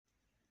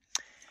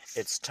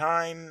It's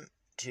time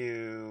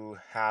to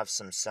have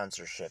some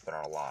censorship in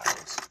our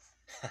lives.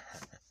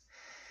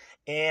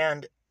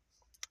 And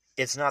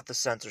it's not the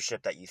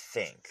censorship that you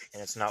think,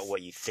 and it's not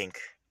what you think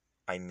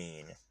I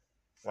mean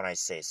when I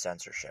say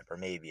censorship, or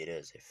maybe it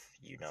is if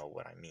you know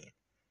what I mean.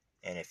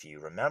 And if you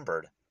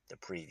remembered the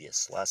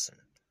previous lesson.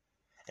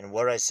 And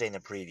what did I say in the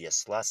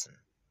previous lesson?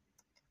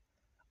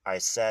 I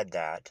said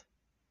that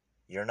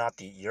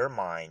your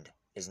mind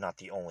is not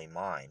the only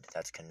mind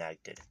that's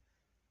connected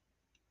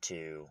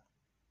to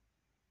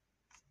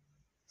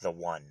the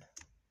one,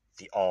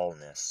 the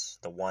allness,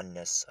 the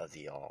oneness of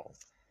the all,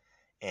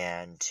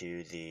 and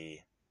to the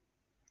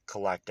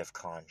collective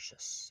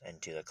conscious and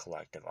to the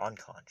collective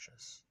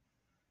unconscious.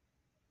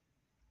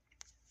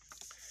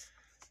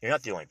 You're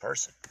not the only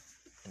person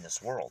in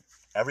this world.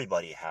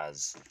 Everybody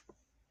has,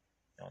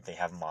 they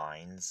have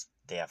minds,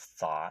 they have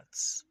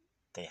thoughts,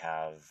 they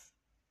have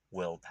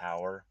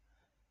willpower,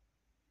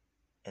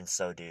 and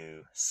so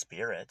do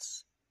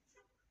spirits.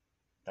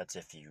 That's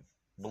if you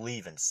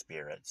believe in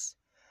spirits.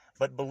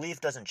 But belief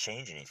doesn't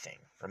change anything.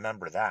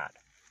 Remember that.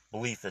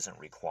 Belief isn't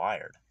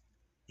required.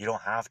 You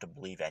don't have to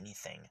believe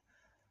anything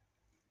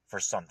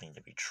for something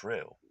to be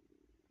true.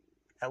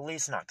 At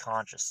least not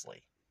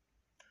consciously.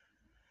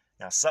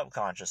 Now,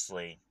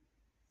 subconsciously,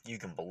 you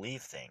can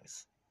believe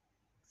things,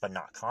 but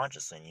not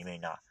consciously, and you may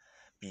not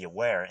be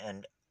aware.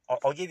 And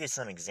I'll give you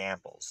some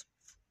examples.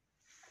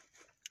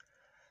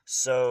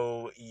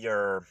 So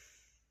you're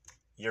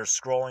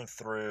scrolling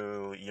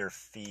through your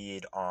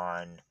feed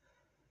on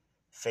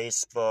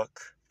Facebook,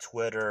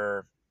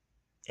 Twitter,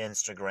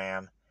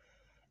 Instagram,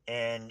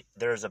 and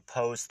there's a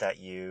post that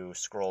you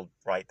scrolled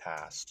right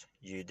past.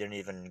 You didn't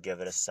even give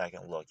it a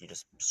second look. You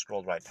just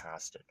scrolled right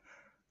past it.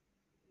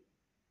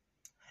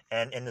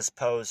 And in this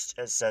post,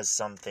 it says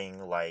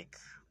something like,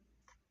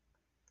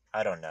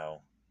 I don't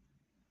know,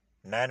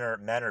 men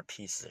are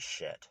pieces of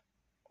shit,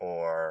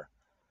 or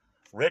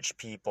rich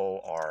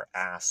people are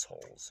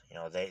assholes.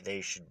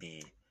 They should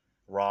be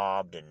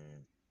robbed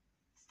and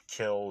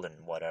killed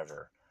and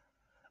whatever.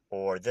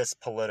 Or this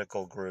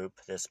political group,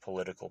 this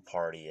political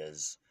party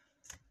is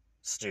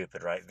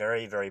stupid, right?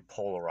 Very, very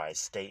polarized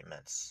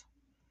statements.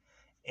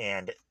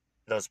 And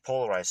those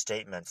polarized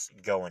statements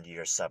go into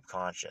your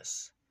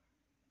subconscious.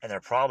 And they're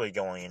probably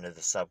going into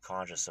the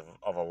subconscious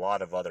of a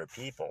lot of other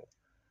people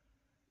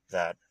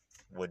that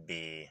would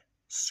be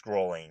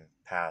scrolling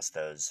past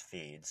those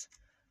feeds.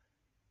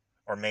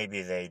 Or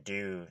maybe they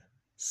do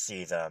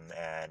see them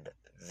and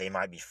they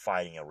might be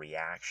fighting a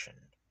reaction.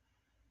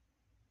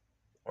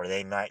 Or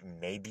they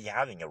may be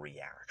having a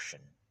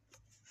reaction.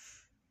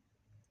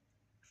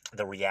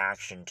 The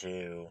reaction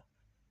to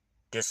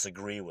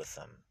disagree with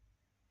them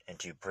and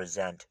to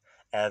present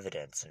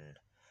evidence and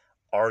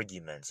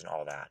arguments and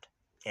all that.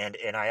 And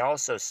I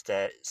also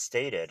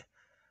stated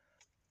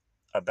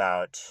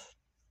about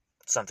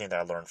something that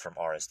I learned from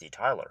R.S.D.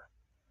 Tyler,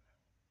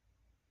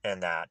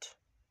 and that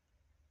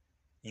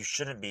you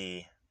shouldn't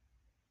be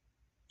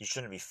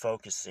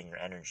focusing your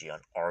energy on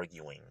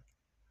arguing,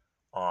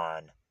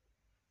 on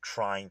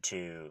trying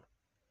to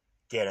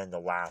get in the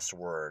last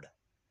word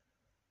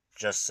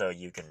just so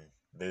you can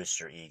boost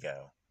your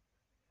ego.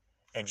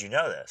 And you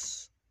know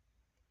this.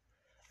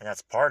 And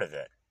that's part of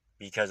it.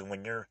 Because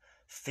when you're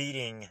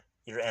feeding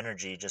your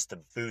energy just to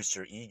boost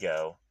your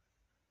ego,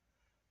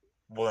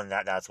 well,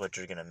 then that's what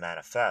you're going to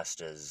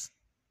manifest, is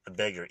a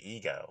bigger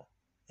ego.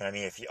 And I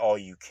mean, if all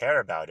you care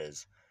about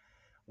is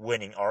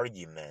winning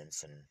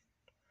arguments and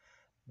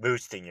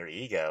boosting your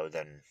ego,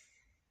 then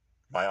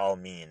by all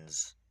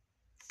means,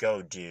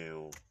 go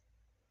do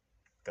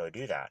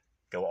that.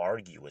 Go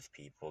argue with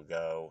people.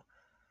 Go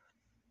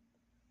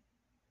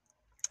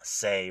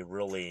say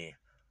really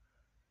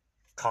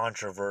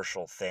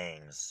controversial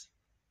things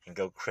and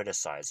go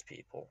criticize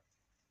people.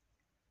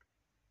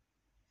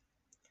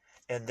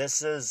 And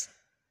this is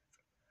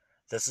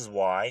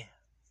why,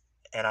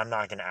 and I'm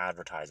not going to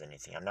advertise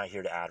anything. I'm not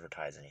here to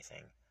advertise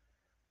anything.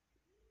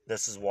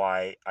 This is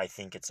why I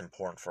think it's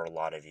important for a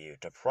lot of you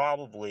to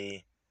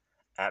probably,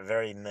 at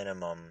very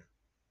minimum,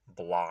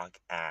 block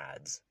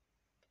ads.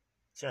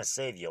 It's going to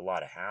save you a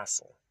lot of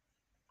hassle.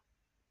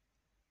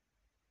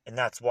 And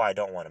that's why I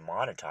don't want to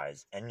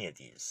monetize any of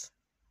these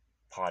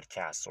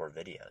podcasts or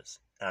videos.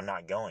 And I'm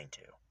not going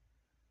to.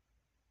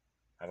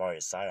 I've already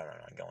decided I'm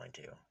not going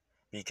to.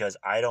 Because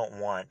I don't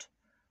want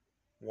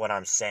what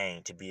I'm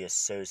saying to be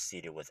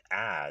associated with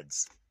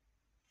ads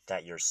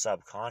that your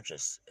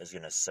subconscious is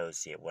going to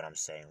associate what I'm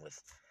saying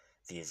with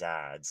these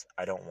ads.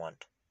 I don't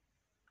want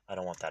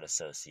that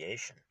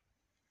association.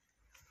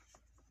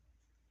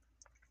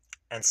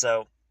 And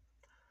so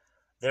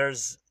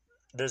there's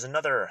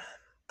another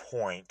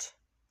point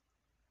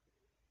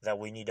that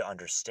we need to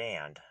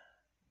understand.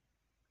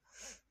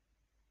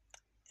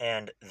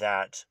 And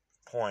that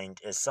point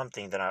is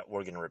something that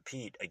we're going to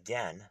repeat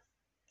again,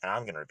 and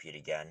I'm going to repeat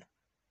again,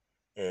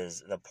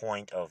 is the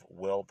point of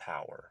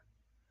willpower.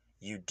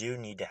 You do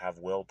need to have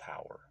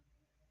willpower.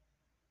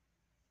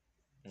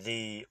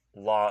 The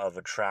law of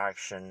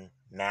attraction,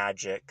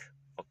 magic,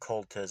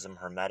 occultism,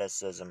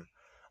 hermeticism,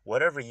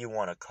 whatever you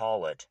want to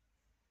call it,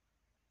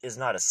 is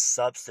not a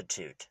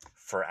substitute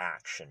for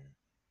action,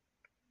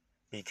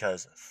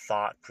 because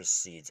thought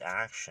precedes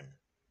action.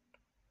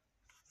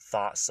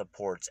 Thought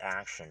supports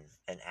action,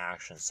 and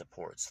action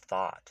supports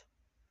thought.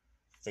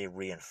 They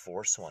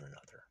reinforce one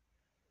another.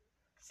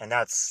 And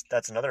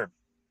that's another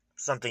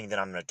something that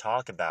I'm going to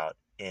talk about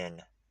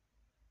in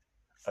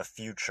a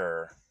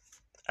future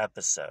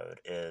episode,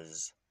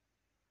 is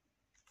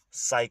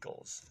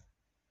cycles.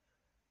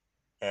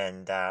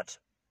 And that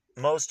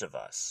most of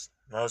us,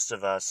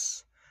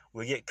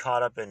 we get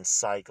caught up in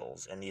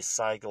cycles, and these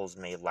cycles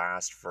may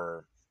last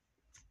for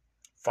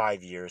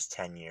 5 years,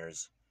 10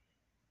 years.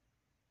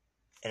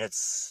 And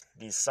it's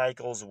these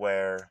cycles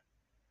where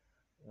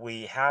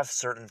we have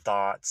certain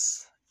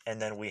thoughts,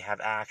 and then we have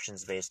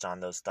actions based on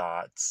those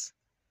thoughts,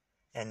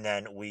 and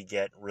then we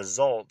get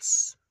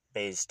results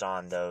based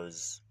on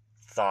those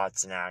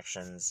thoughts and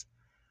actions,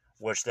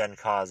 which then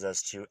cause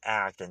us to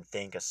act and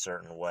think a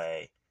certain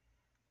way,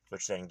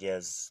 which then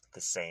gives the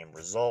same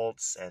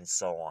results, and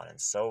so on and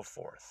so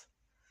forth.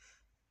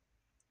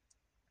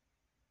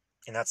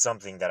 And that's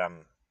something that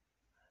I'm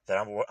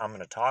going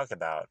to talk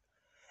about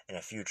in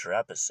a future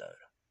episode.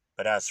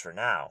 But as for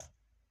now,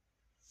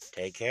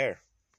 take care.